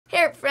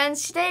Here,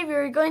 friends, today we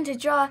are going to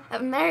draw an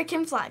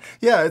American flag.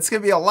 Yeah, it's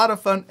going to be a lot of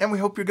fun, and we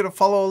hope you're going to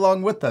follow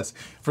along with us.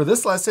 For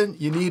this lesson,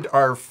 you need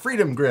our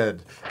Freedom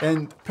Grid.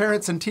 And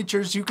parents and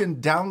teachers, you can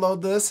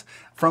download this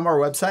from our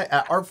website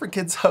at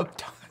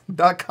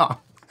artforkidshub.com.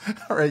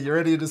 All right, you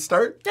ready to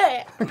start?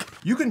 Yeah.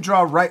 You can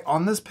draw right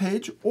on this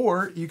page,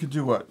 or you could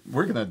do what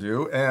we're gonna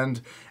do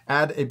and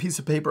add a piece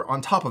of paper on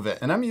top of it.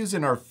 And I'm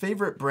using our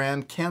favorite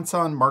brand,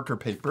 Canson marker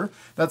paper.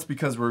 That's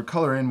because we're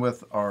coloring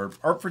with our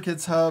Art for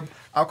Kids Hub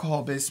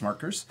alcohol-based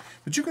markers.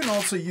 But you can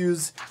also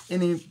use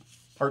any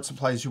art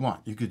supplies you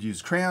want. You could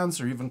use crayons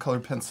or even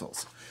colored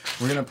pencils.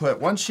 We're gonna put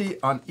one sheet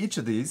on each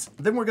of these.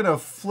 Then we're gonna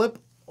flip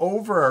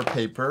over our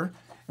paper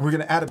and we're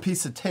gonna add a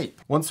piece of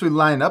tape. Once we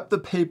line up the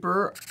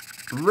paper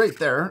right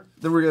there,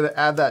 then we're gonna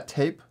add that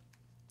tape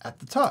at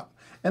the top.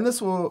 And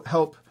this will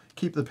help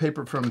keep the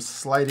paper from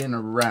sliding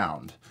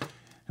around.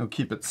 It'll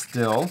keep it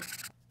still.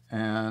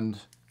 And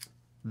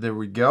there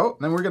we go.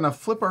 Then we're gonna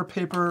flip our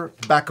paper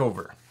back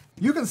over.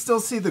 You can still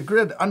see the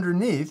grid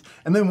underneath,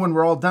 and then when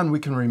we're all done, we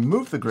can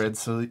remove the grid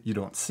so that you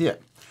don't see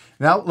it.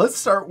 Now let's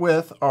start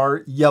with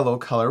our yellow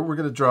color. We're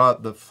gonna draw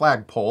the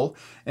flagpole,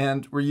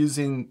 and we're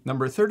using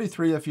number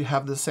 33 if you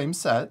have the same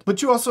set,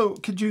 but you also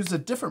could use a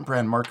different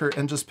brand marker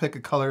and just pick a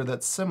color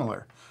that's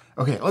similar.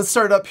 Okay, let's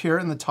start up here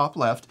in the top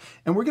left,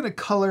 and we're gonna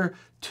color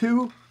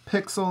 2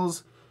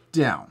 pixels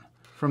down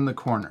from the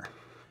corner.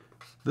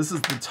 This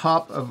is the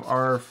top of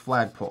our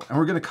flagpole, and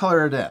we're gonna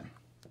color it in.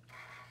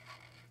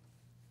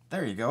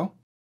 There you go.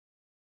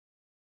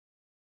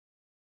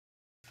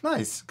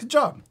 Nice, good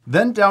job.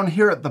 Then down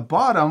here at the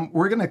bottom,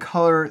 we're gonna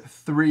color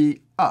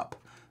 3 up.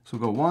 So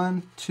we'll go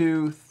 1,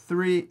 2,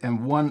 3,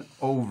 and 1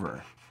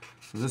 over.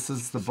 So this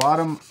is the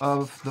bottom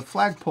of the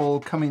flagpole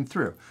coming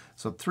through.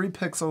 So 3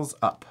 pixels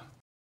up.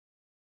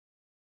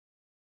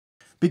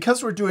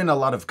 Because we're doing a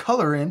lot of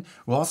coloring,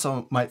 we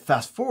also might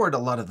fast forward a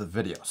lot of the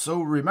video.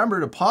 So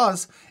remember to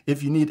pause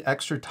if you need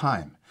extra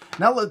time.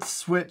 Now let's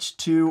switch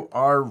to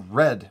our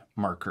red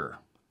marker.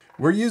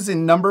 We're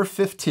using number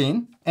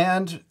 15,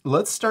 and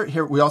let's start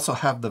here. We also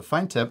have the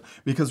fine tip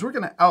because we're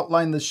gonna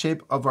outline the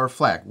shape of our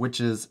flag, which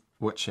is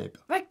what shape?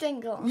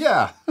 Rectangle.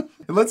 Yeah,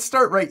 let's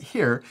start right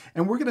here,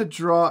 and we're gonna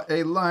draw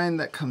a line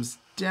that comes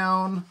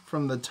down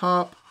from the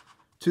top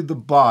to the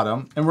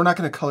bottom, and we're not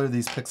gonna color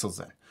these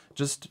pixels in.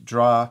 Just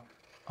draw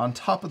on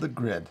top of the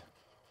grid,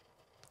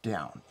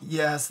 down.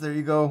 Yes, there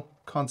you go,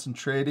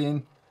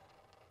 concentrating.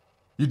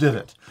 You did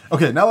it.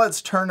 Okay, now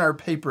let's turn our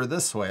paper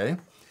this way.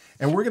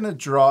 And we're gonna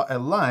draw a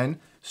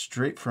line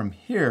straight from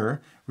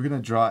here. We're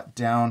gonna draw it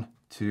down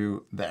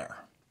to there.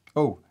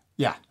 Oh,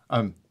 yeah,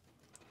 I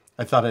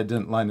thought I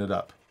didn't line it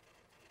up.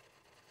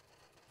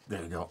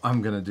 There you go.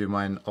 I'm gonna do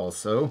mine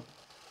also.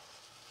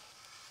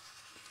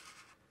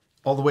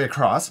 All the way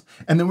across.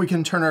 And then we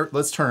can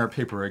let's turn our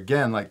paper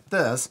again like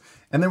this.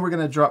 And then we're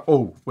gonna draw,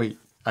 oh, wait,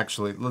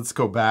 actually, let's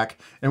go back.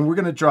 And we're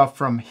gonna draw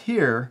from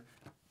here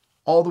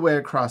all the way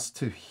across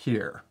to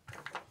here.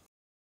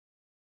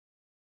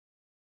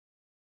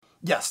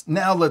 Yes,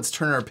 now let's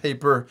turn our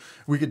paper.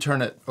 We could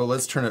turn it, oh,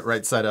 let's turn it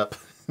right side up.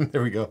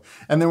 There we go.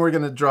 And then we're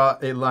gonna draw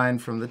a line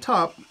from the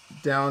top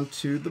down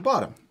to the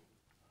bottom.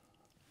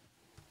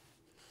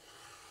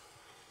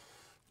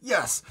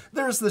 Yes,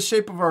 there's the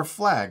shape of our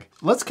flag.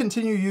 Let's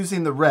continue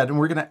using the red, and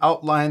we're gonna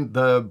outline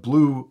the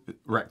blue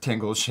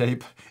rectangle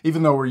shape,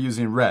 even though we're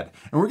using red.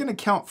 And we're gonna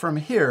count from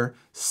here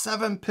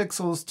 7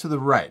 pixels to the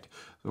right.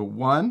 So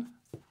 1,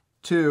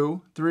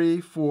 2, 3,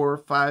 4,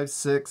 5,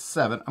 6,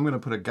 7. I'm gonna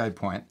put a guide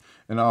point,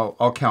 and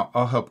I'll count.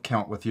 I'll help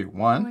count with you.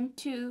 1,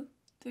 2,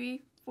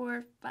 3,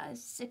 4, 5,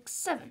 6,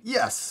 7.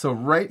 Yes, so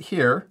right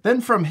here.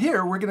 Then from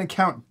here, we're gonna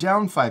count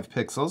down 5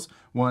 pixels.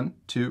 1,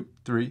 2,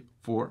 3,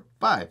 4,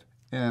 5.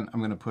 And I'm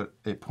gonna put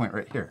a point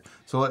right here.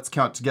 So let's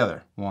count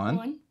together.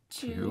 1,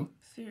 2,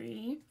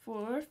 3,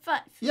 4,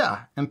 5.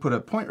 Yeah, and put a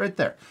point right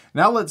there.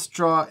 Now let's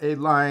draw a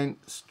line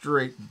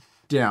straight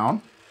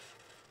down.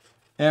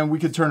 And we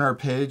could turn our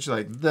page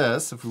like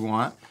this if we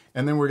want.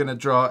 And then we're gonna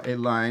draw a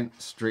line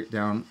straight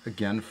down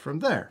again from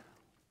there.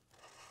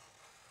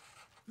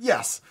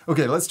 Yes.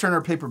 Okay, let's turn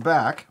our paper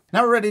back.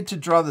 Now we're ready to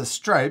draw the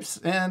stripes,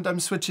 and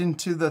I'm switching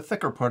to the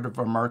thicker part of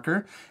our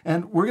marker.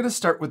 And we're gonna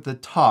start with the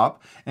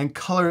top and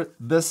color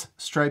this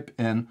stripe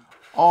in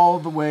all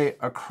the way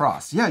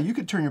across. Yeah, you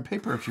could turn your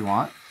paper if you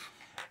want.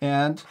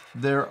 And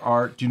there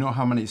are, do you know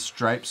how many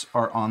stripes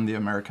are on the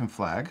American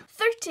flag?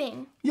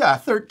 13. Yeah,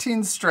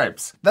 13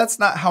 stripes. That's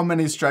not how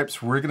many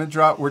stripes we're gonna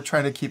draw. We're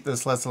trying to keep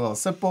this lesson a little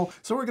simple.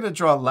 So we're gonna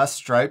draw less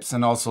stripes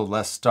and also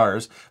less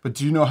stars. But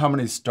do you know how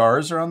many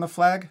stars are on the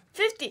flag?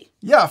 50.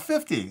 Yeah,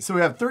 50. So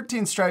we have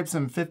 13 stripes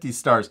and 50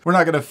 stars. We're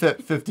not gonna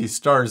fit 50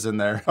 stars in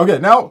there. Okay,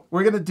 now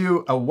we're gonna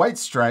do a white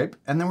stripe,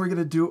 and then we're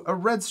gonna do a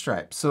red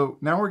stripe. So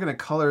now we're gonna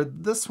color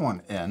this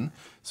one in.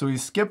 So we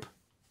skip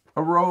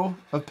a row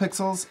of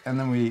pixels, and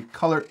then we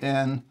color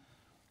in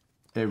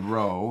a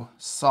row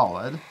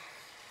solid.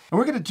 And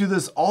we're gonna do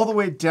this all the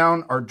way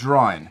down our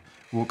drawing.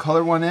 We'll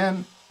color one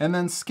in and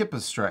then skip a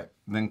stripe.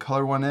 Then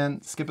color one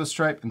in, skip a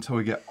stripe until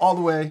we get all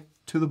the way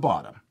to the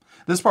bottom.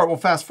 This part will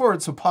fast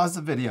forward, so pause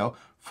the video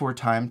for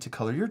time to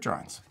color your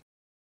drawings.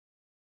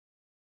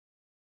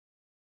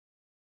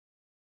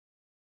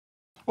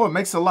 Well, it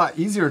makes it a lot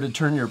easier to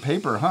turn your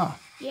paper, huh?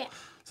 Yeah.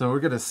 So we're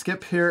gonna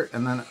skip here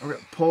and then we're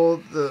gonna pull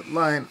the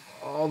line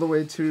all the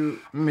way to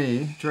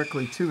me,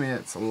 directly to me.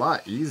 It's a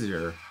lot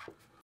easier.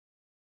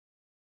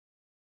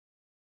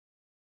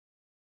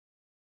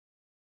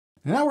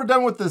 Now we're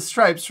done with the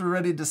stripes. We're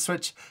ready to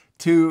switch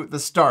to the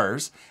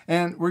stars,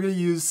 and we're going to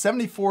use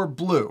 74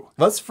 blue.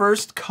 Let's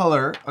first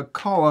color a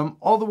column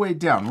all the way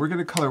down. We're going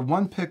to color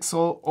 1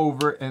 pixel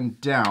over and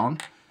down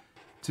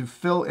to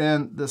fill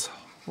in this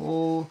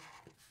whole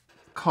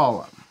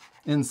column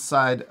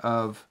inside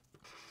of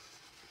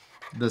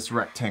this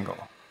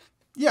rectangle.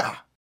 Yeah.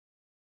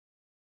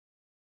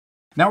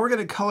 Now we're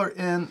going to color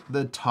in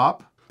the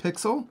top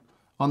pixel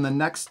on the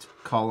next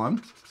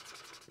column,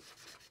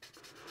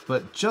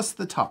 but just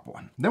the top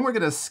one. Then we're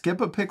going to skip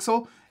a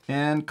pixel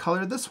and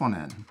color this one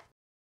in.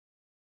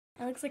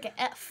 That looks like an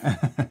F.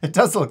 It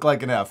does look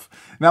like an F.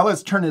 Now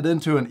let's turn it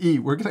into an E.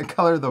 We're going to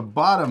color the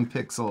bottom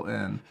pixel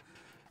in.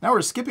 Now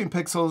we're skipping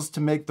pixels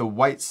to make the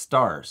white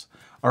stars.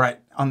 All right,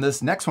 on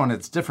this next one,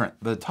 it's different.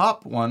 The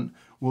top one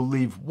will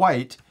leave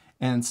white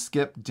and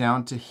skip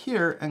down to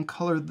here and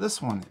color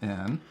this one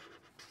in.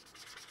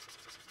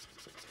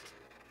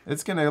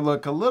 It's going to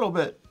look a little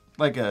bit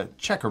like a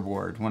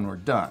checkerboard when we're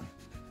done.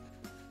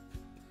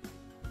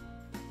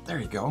 There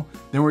you go.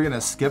 Then we're going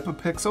to skip a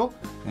pixel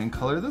and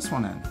color this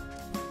one in.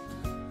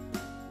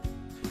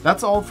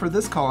 That's all for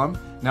this column.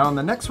 Now on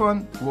the next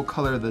one, we'll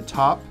color the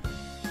top,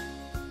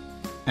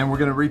 and we're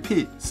going to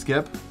repeat.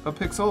 Skip a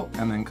pixel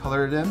and then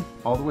color it in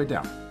all the way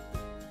down.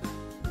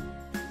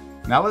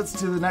 Now let's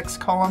do the next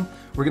column.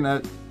 We're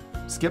going to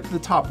skip the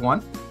top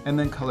one and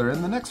then color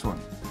in the next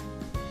one.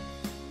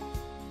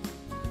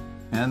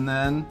 And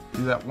then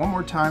do that one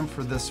more time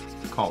for this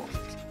column.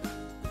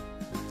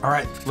 All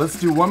right, let's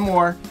do one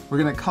more. We're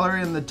gonna color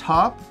in the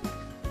top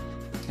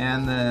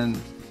and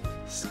then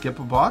skip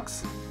a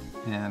box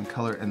and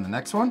color in the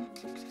next one.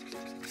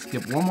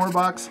 Skip one more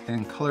box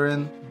and color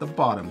in the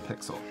bottom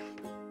pixel.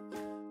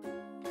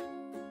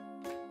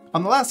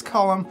 On the last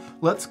column,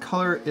 let's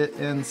color it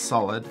in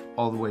solid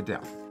all the way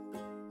down.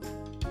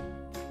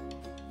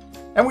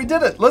 And we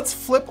did it. Let's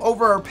flip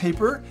over our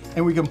paper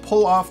and we can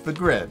pull off the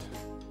grid.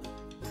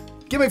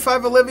 Give me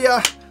 5,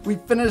 Olivia. We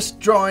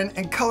finished drawing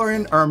and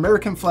coloring our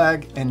American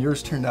flag, and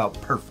yours turned out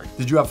perfect.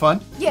 Did you have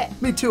fun? Yeah.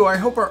 Me too. I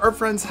hope our art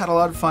friends had a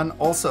lot of fun.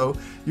 Also,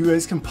 you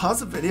guys can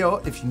pause the video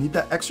if you need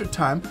that extra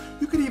time.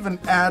 You could even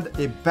add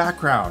a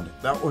background.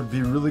 That would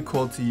be really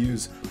cool to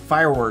use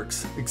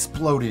fireworks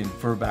exploding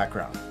for a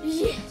background.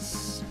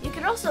 Yes. You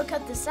could also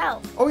cut this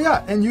out. Oh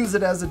yeah, and use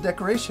it as a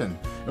decoration.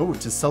 Oh,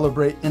 to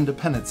celebrate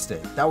Independence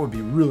Day. That would be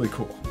really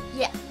cool.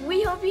 Yeah.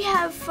 We hope you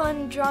have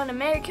fun drawing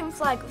American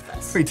flag with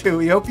us. We do.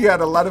 We hope you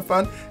had a lot of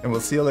fun, and we'll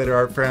see you later,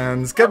 art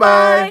friends.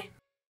 Goodbye. Bye.